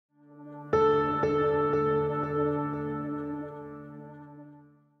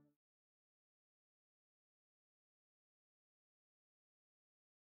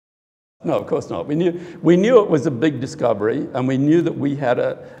No, of course not. We knew it was a big discovery, and we knew that we had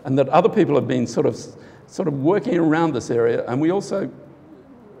and that other people have been sort of working around this area, and we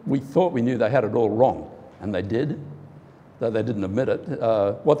thought we knew they had it all wrong, and they did, though they didn't admit it.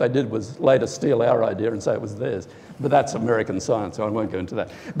 What they did was later steal our idea and say it was theirs. But that's American science, so I won't go into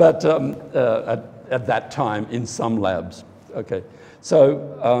that. But at that time, in some labs. Okay,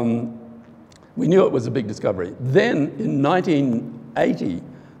 so we knew it was a big discovery. Then, in 1980,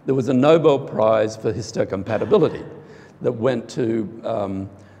 there was a Nobel Prize for histocompatibility that went to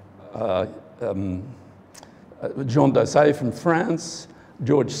Jean Doherty from France,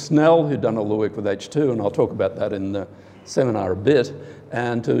 George Snell, who'd done all the work with H2, and I'll talk about that in the seminar a bit,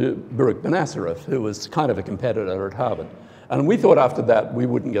 and to Baruch Benacerraf, who was kind of a competitor at Harvard. And we thought after that we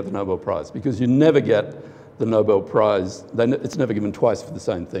wouldn't get the Nobel Prize, because you never get the Nobel Prize, it's never given twice for the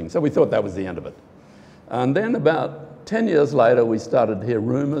same thing. So we thought that was the end of it. And then about 10 years later, we started to hear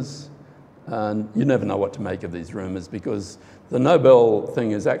rumors, and you never know what to make of these rumors, because the Nobel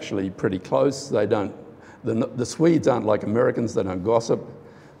thing is actually pretty close. They don't, the Swedes aren't like Americans, they don't gossip.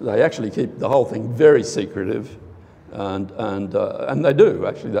 They actually keep the whole thing very secretive, and they do,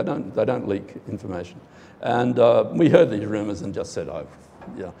 actually, they don't leak information. And we heard these rumors and just said, oh,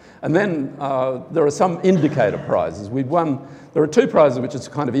 yeah. And then there are some indicator prizes. There are two prizes which are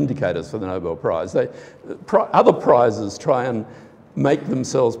kind of indicators for the Nobel Prize. Other prizes try and make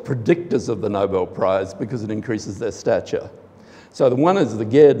themselves predictors of the Nobel Prize because it increases their stature. So the one is the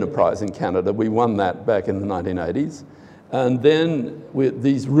Gairdner Prize in Canada. We won that back in the 1980s. And then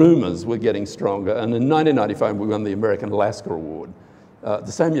these rumors were getting stronger. And in 1995, we won the American Lasker Award.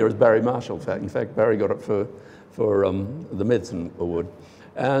 The same year as Barry Marshall, in fact. Barry got it for the Medicine Award.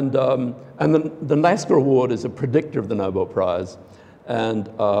 And the Lasker Award is a predictor of the Nobel Prize. And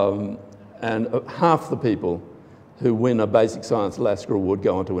half the people who win a basic science Lasker Award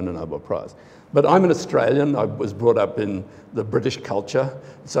go on to win a Nobel Prize. But I'm an Australian. I was brought up in the British culture.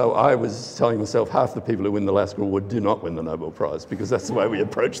 So I was telling myself half the people who win the Lasker Award do not win the Nobel Prize, because that's the way we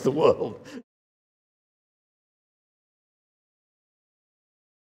approach the world.